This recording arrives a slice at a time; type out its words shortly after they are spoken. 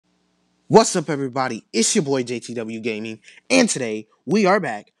What's up, everybody? It's your boy JTW Gaming, and today we are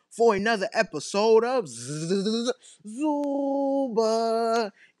back for another episode of Zooba.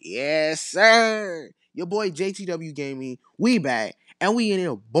 Yes, sir. Your boy JTW Gaming. We back, and we in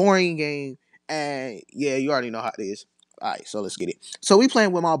a boring game. And yeah, you already know how it is. All right, so let's get it. So we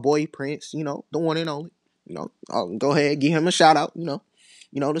playing with my boy Prince. The one and only. I'll go ahead, give him a shout out. The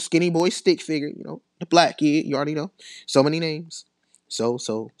skinny boy stick figure. The black kid. You already know. So many names. So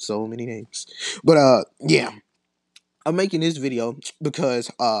many names. But yeah. I'm making this video because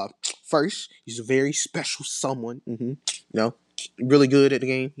first, he's a very special someone. Really good at the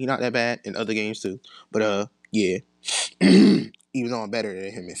game. He's not that bad in other games too. But yeah. Even though I'm better than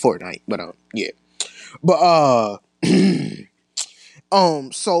him in Fortnite. But yeah. But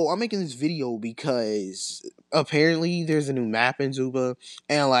so I'm making this video because apparently there's a new map in Zooba,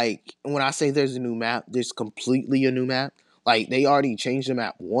 and like when I say there's a new map, there's completely a new map. Like they already changed the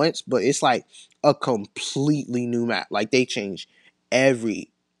map once, but it's like a completely new map. Like they changed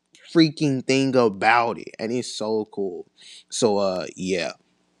every freaking thing about it, and it's so cool. So yeah.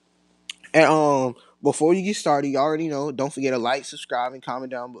 And before you get started, you already know, don't forget to like, subscribe, and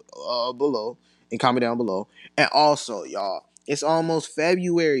comment down below. And comment down below. And also, y'all, it's almost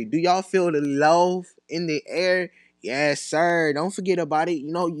February. Do y'all feel the love in the air? Yes, sir. Don't forget about it.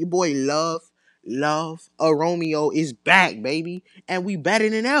 Your boy Love Romeo is back, baby. And we better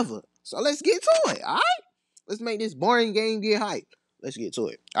than ever. So let's get to it, alright? Let's make this boring game get hype. Let's get to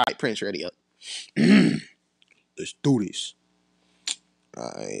it. Alright, Prince, ready up. Let's do this.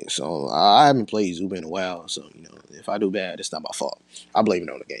 Alright, so I haven't played Zooba in a while, so if I do bad, it's not my fault. I blame it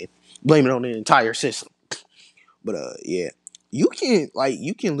on the game. Blame it on the entire system. But yeah. You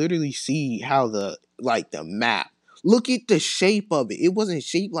can literally see how the map. Look at the shape of it. It wasn't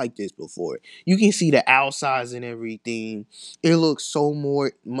shaped like this before. You can see the outsides and everything. It looks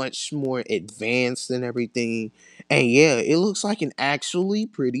much more advanced than everything. And yeah, it looks like an actually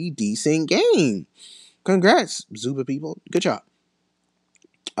pretty decent game. Congrats, Zooba people. Good job.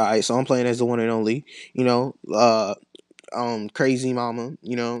 Alright, so I'm playing as the one and only, crazy mama,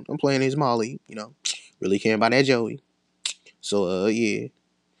 I'm playing as Molly, really caring about that Joey. So yeah.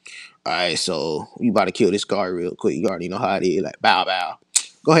 Alright, so we about to kill this guard real quick. You already know how it is, like bow bow.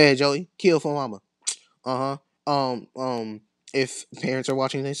 Go ahead, Joey. Kill for mama. Uh-huh. If parents are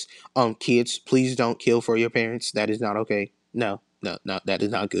watching this, kids, please don't kill for your parents. That is not okay. No, that is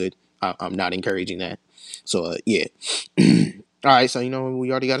not good. I'm not encouraging that. So yeah. All right, so we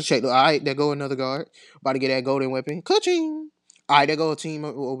already got to check. All right, there go another guard. About to get that golden weapon. Ka-ching! All right, there go a team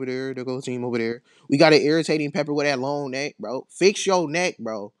over there. There go a team over there. We got an irritating pepper with that long neck, bro. Fix your neck,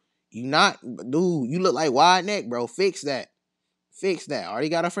 bro. Dude, you look like wide neck, bro. Fix that. Fix that. Already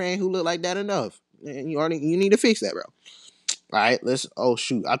got a friend who look like that enough. And you need to fix that, bro. All right, oh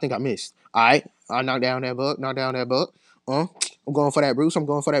shoot, I think I missed. All right, I knocked down that buck. I'm going for that Bruce. I'm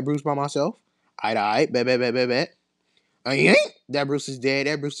going for that Bruce by myself. All right, bet. That Bruce is dead.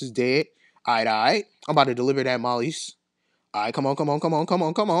 All right. I'm about to deliver that Molly's. All right, come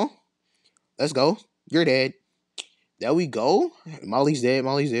on. Let's go. You're dead. There we go. Molly's dead.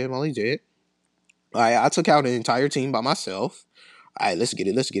 All right, I took out an entire team by myself. All right, let's get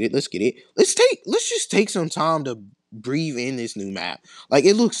it. Let's just take some time to breathe in this new map. Like,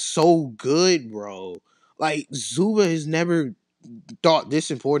 it looks so good, bro. Like, Zooba has never thought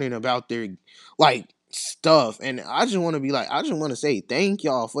this important about their stuff, and I just want to say thank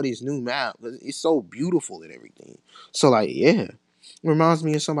y'all for this new map. It's so beautiful and everything. So yeah, it reminds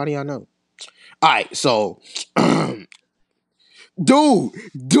me of somebody I know. All right, so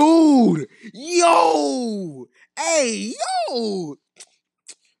dude, yo, hey, yo,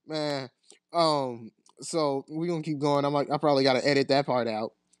 man. So we gonna keep going. I probably gotta edit that part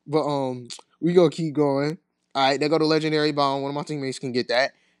out, but we gonna keep going. All right, there go the legendary bomb. One of my teammates can get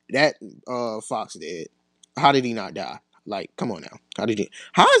that. That Fox dead. How did he not die? Like, come on now.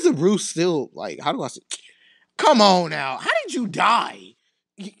 How is the Bruce still How do I say? Come on now. How did you die?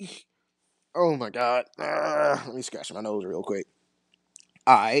 Oh my god. Let me scratch my nose real quick.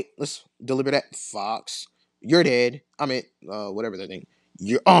 All right, let's deliver that Fox. You're dead. I mean, whatever that thing.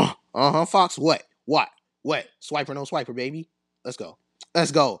 You're Fox. What? Swiper, no swiper, baby. Let's go.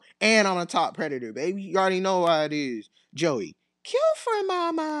 And I'm a top predator, baby. You already know how it is. Joey, kill for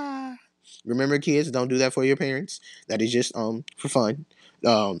mama. Remember, kids, don't do that for your parents. That is just for fun.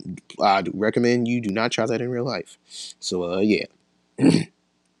 I do recommend you do not try that in real life. So yeah.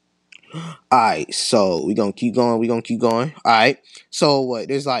 Alright, so we gonna keep going. Alright. So what?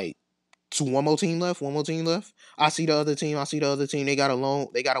 There's one more team left. I see the other team. They got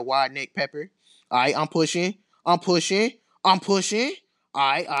a wide neck pepper. Alright, I'm pushing.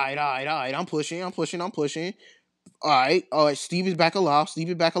 Alright. I'm pushing. All right. Steve is back alive.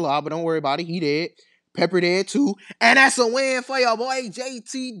 But don't worry about it. He dead. Pepper dead too. And that's a win for your boy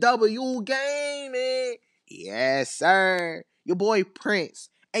JTW Gaming. Yes, sir. Your boy Prince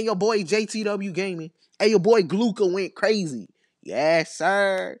and your boy JTW Gaming and your boy Gluca went crazy. Yes,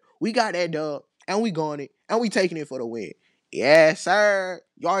 sir. We got that dub and we going it and we taking it for the win. Yes, sir.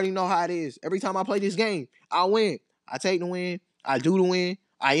 You already know how it is. Every time I play this game, I win. I take the win. I do the win.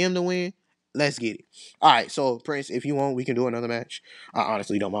 I am the win. Let's get it. All right, so Prince, if you want, we can do another match. I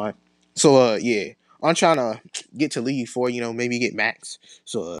honestly don't mind. So yeah, I'm trying to get to lead for maybe get max.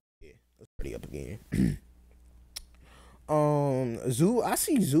 So yeah, let's ready up again. Zoo, I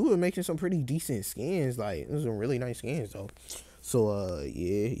see Zoo making some pretty decent skins. Like, those are really nice skins though. So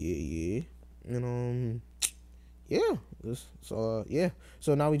yeah, and yeah. So yeah.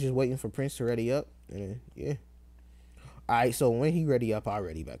 So now we just waiting for Prince to ready up, and yeah. All right, so when he ready up, I'll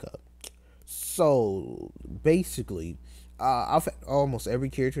ready back up. So basically, I've had almost every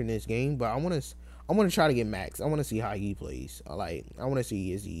character in this game, but I want to try to get Max. I want to see how he plays. I want to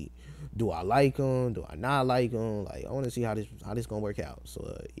see do I like him? Do I not like him? Like, I want to see how this gonna work out.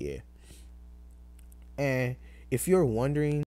 So yeah. And if you're wondering